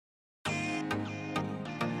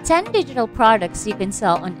10 digital products you can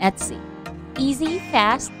sell on Etsy. Easy,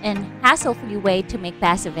 fast, and hassle-free way to make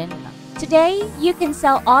passive income. Today, you can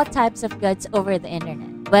sell all types of goods over the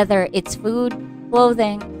internet, whether it's food,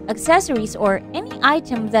 clothing, accessories, or any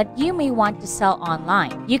item that you may want to sell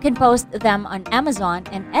online. You can post them on Amazon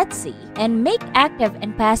and Etsy and make active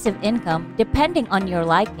and passive income depending on your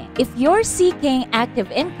liking. If you're seeking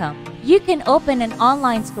active income, you can open an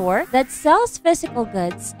online store that sells physical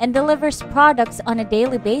goods and delivers products on a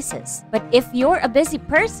daily basis. But if you're a busy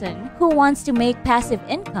person who wants to make passive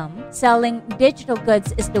income, selling digital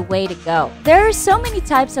goods is the way to go. There are so many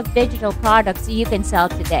types of digital products you can sell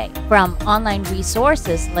today, from online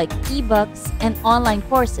resources like ebooks and online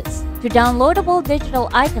courses, to downloadable digital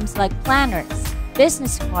items like planners,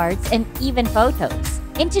 business cards, and even photos.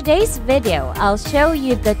 In today's video, I'll show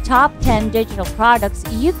you the top 10 digital products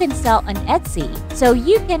you can sell on Etsy so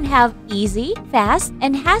you can have easy, fast,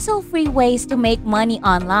 and hassle-free ways to make money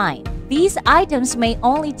online. These items may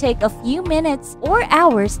only take a few minutes or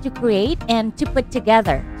hours to create and to put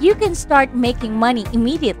together. You can start making money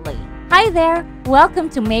immediately. Hi there! Welcome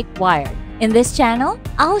to MakeWired. In this channel,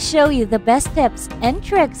 I'll show you the best tips and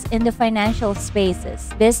tricks in the financial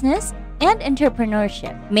spaces, business, and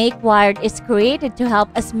entrepreneurship. MakeWired is created to help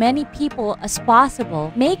as many people as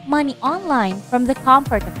possible make money online from the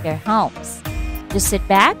comfort of their homes. Just sit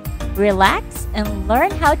back, relax, and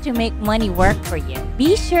learn how to make money work for you.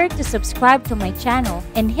 Be sure to subscribe to my channel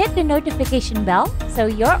and hit the notification bell so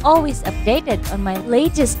you're always updated on my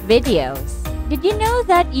latest videos. Did you know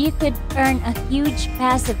that you could earn a huge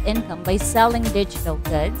passive income by selling digital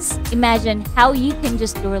goods? Imagine how you can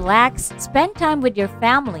just relax, spend time with your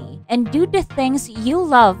family, and do the things you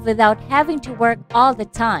love without having to work all the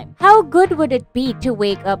time. How good would it be to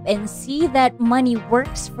wake up and see that money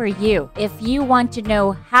works for you? If you want to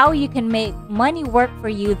know how you can make money work for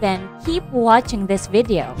you, then keep watching this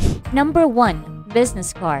video. Number 1.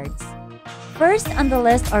 Business cards. First on the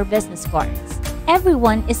list are business cards.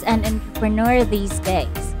 Everyone is an entrepreneur these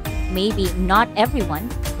days. Maybe not everyone,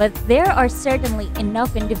 but there are certainly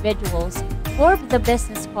enough individuals for the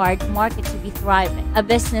business card market to be thriving. A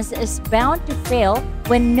business is bound to fail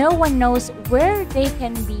when no one knows where they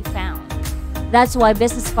can be found. That's why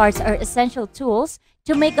business cards are essential tools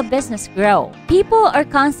to make a business grow. People are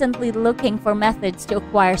constantly looking for methods to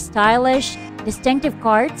acquire stylish, distinctive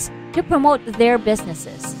cards to promote their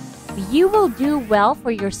businesses. You will do well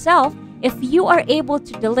for yourself if you are able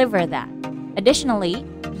to deliver that. Additionally,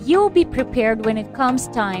 you'll be prepared when it comes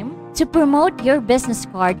time to promote your business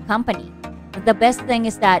card company. The best thing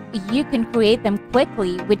is that you can create them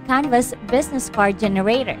quickly with Canva's business card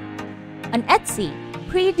generator. On Etsy,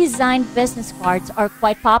 pre-designed business cards are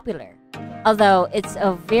quite popular. Although it's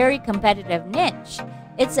a very competitive niche,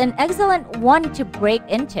 it's an excellent one to break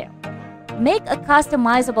into. Make a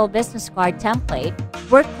customizable business card template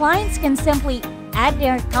where clients can simply add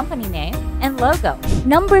their company name and logo.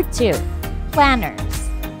 Number 2. Planners.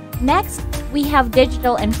 Next, we have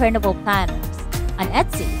digital and printable planners. On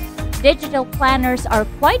Etsy, digital planners are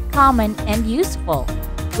quite common and useful.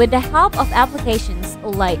 With the help of applications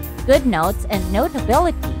like GoodNotes and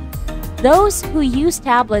Notability, those who use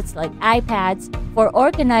tablets like iPads for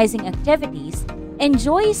organizing activities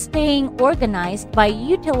enjoy staying organized by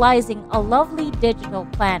utilizing a lovely digital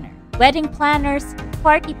planner. Wedding planners,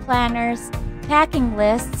 party planners, packing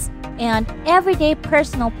lists, and everyday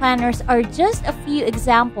personal planners are just a few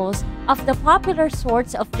examples of the popular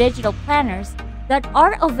sorts of digital planners that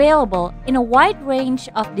are available in a wide range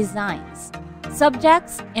of designs,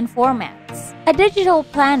 subjects, and formats. A digital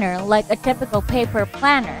planner, like a typical paper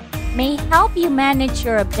planner, may help you manage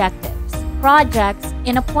your objectives, projects,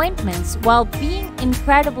 and appointments while being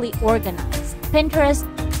incredibly organized. Pinterest,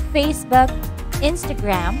 Facebook,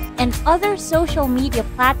 Instagram, and other social media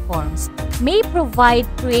platforms may provide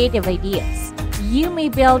creative ideas. You may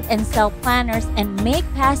build and sell planners and make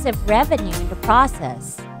passive revenue in the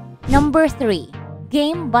process. Number 3.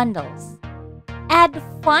 Game bundles. Add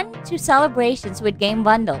fun to celebrations with game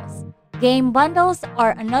bundles. Game bundles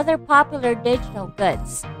are another popular digital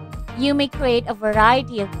goods. You may create a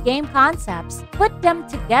variety of game concepts, put them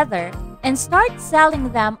together, and start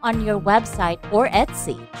selling them on your website or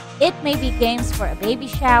Etsy. It may be games for a baby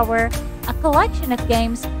shower, a collection of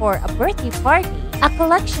games for a birthday party, a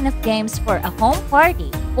collection of games for a home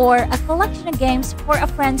party, or a collection of games for a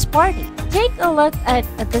friend's party. Take a look at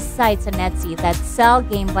the sites on Etsy that sell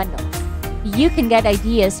game bundles. You can get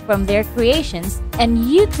ideas from their creations and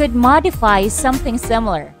you could modify something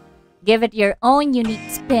similar. Give it your own unique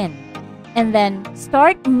spin, and then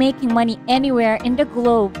start making money anywhere in the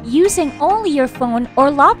globe using only your phone or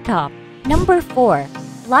laptop. Number 4.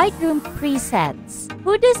 Lightroom presets.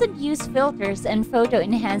 Who doesn't use filters and photo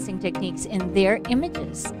enhancing techniques in their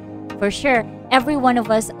images? For sure, every one of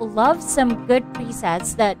us loves some good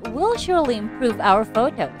presets that will surely improve our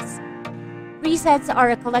photos. Presets are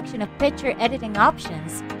a collection of picture editing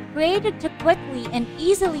options created to quickly and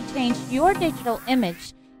easily change your digital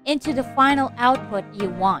image into the final output you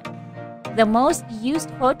want. The most used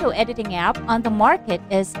photo editing app on the market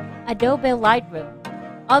is Adobe Lightroom.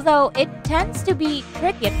 Although it tends to be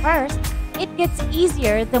tricky at first, it gets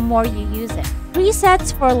easier the more you use it.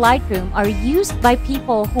 Presets for Lightroom are used by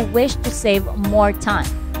people who wish to save more time.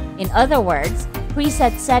 In other words,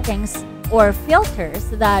 preset settings or filters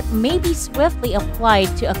that may be swiftly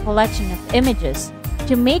applied to a collection of images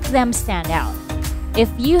to make them stand out. If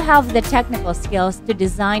you have the technical skills to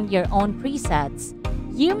design your own presets,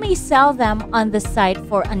 you may sell them on the site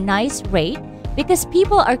for a nice rate because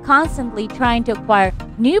people are constantly trying to acquire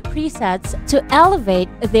new presets to elevate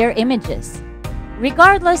their images.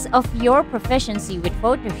 Regardless of your proficiency with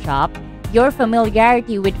Photoshop, your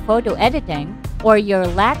familiarity with photo editing, or your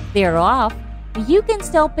lack thereof, you can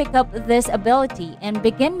still pick up this ability and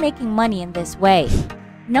begin making money in this way.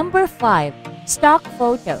 Number 5. Stock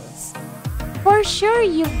photos. For sure,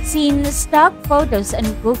 you've seen stock photos on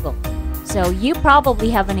Google, so you probably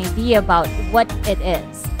have an idea about what it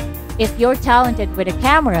is. If you're talented with a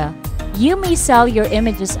camera, you may sell your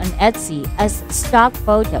images on Etsy as stock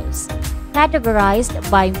photos, categorized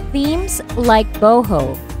by themes like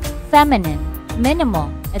boho, feminine,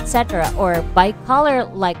 minimal, etc., or by color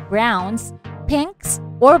like browns, pinks,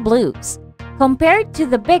 or blues, compared to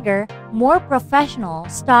the bigger, more professional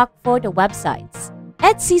stock photo websites.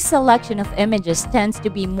 Etsy's selection of images tends to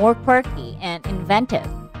be more quirky and inventive,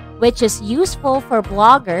 which is useful for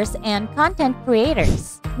bloggers and content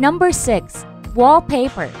creators. Number 6.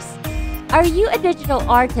 Wallpapers. Are you a digital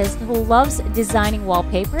artist who loves designing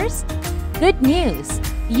wallpapers? Good news!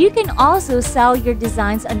 You can also sell your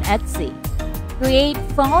designs on Etsy. Create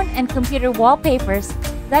phone and computer wallpapers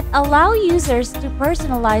that allow users to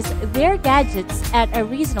personalize their gadgets at a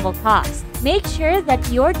reasonable cost. Make sure that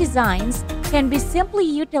your designs can be simply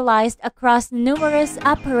utilized across numerous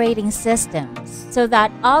operating systems so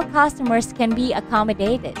that all customers can be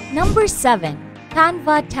accommodated. Number 7.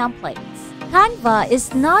 Canva templates. Canva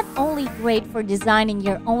is not only great for designing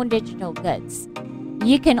your own digital goods.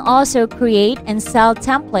 You can also create and sell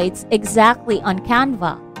templates exactly on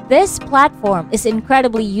Canva. This platform is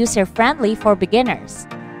incredibly user-friendly for beginners.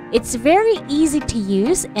 It's very easy to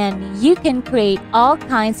use and you can create all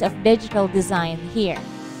kinds of digital design here.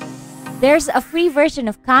 There's a free version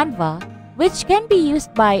of Canva which can be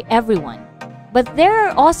used by everyone, but there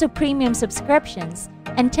are also premium subscriptions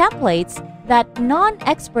and templates that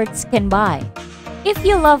non-experts can buy. If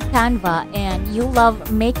you love Canva and you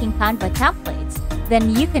love making Canva templates,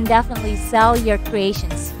 then you can definitely sell your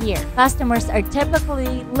creations here. Customers are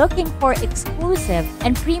typically looking for exclusive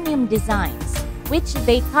and premium designs, which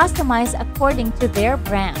they customize according to their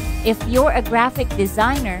brand. If you're a graphic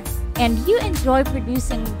designer and you enjoy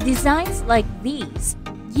producing designs like these,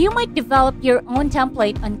 you might develop your own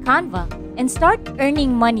template on Canva and start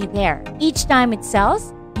earning money there. Each time it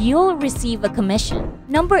sells, you'll receive a commission.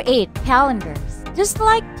 Number 8. Calendars. Just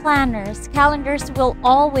like planners, calendars will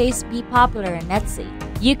always be popular on Etsy.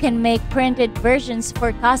 You can make printed versions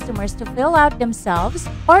for customers to fill out themselves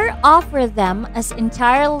or offer them as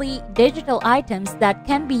entirely digital items that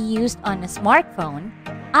can be used on a smartphone,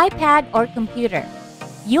 iPad, or computer.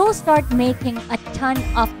 You'll start making a ton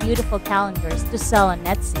of beautiful calendars to sell on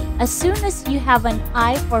Etsy as soon as you have an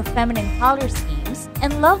eye for feminine color schemes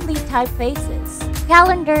and lovely typefaces.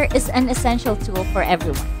 Calendar is an essential tool for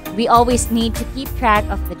everyone. We always need to keep track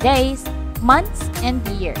of the days, months, and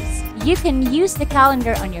years. You can use the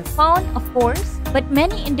calendar on your phone, of course, but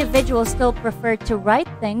many individuals still prefer to write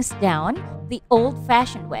things down the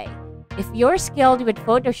old-fashioned way. If you're skilled with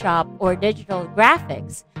Photoshop or digital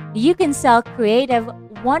graphics, you can sell creative,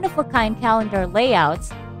 one-of-a-kind calendar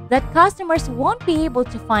layouts that customers won't be able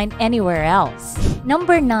to find anywhere else.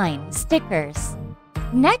 Number 9. Stickers.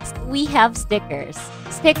 Next, we have stickers.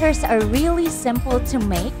 Stickers are really simple to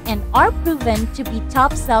make and are proven to be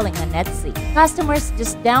top-selling on Etsy. Customers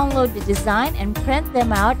just download the design and print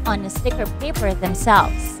them out on a sticker paper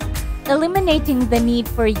themselves, eliminating the need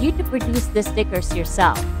for you to produce the stickers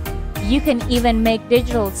yourself. You can even make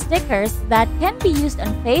digital stickers that can be used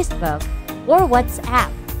on Facebook or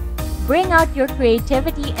WhatsApp. Bring out your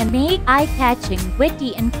creativity and make eye-catching,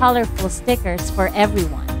 witty, and colorful stickers for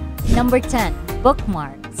everyone. Number 10.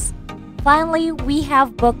 Bookmarks. Finally, we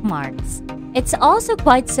have bookmarks. It's also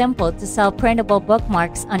quite simple to sell printable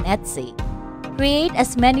bookmarks on Etsy. Create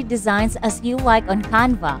as many designs as you like on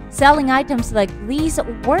Canva. Selling items like these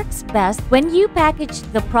works best when you package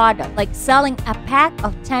the product, like selling a pack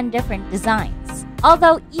of 10 different designs.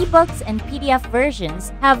 Although ebooks and PDF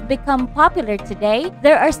versions have become popular today,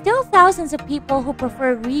 there are still thousands of people who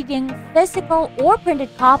prefer reading physical or printed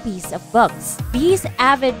copies of books. These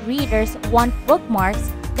avid readers want bookmarks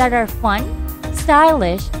that are fun,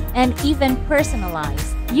 stylish, and even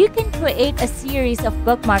personalized. You can create a series of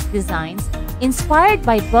bookmark designs inspired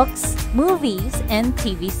by books, movies, and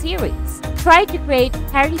TV series. Try to create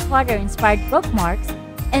Harry Potter inspired bookmarks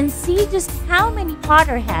and see just how many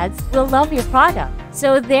Potterheads will love your product.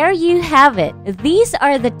 So there you have it. These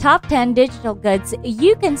are the top 10 digital goods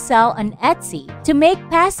you can sell on Etsy to make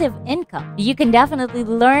passive income. You can definitely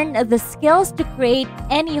learn the skills to create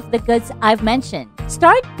any of the goods I've mentioned.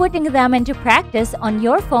 Start putting them into practice on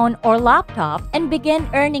your phone or laptop and begin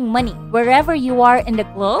earning money. Wherever you are in the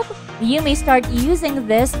globe, you may start using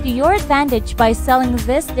this to your advantage by selling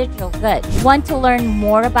this digital good. Want to learn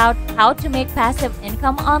more about how to make passive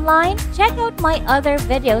income online? Check out my other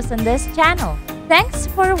videos on this channel. Thanks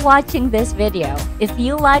for watching this video. If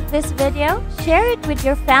you like this video, share it with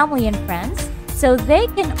your family and friends so they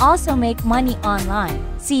can also make money online.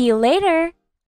 See you later!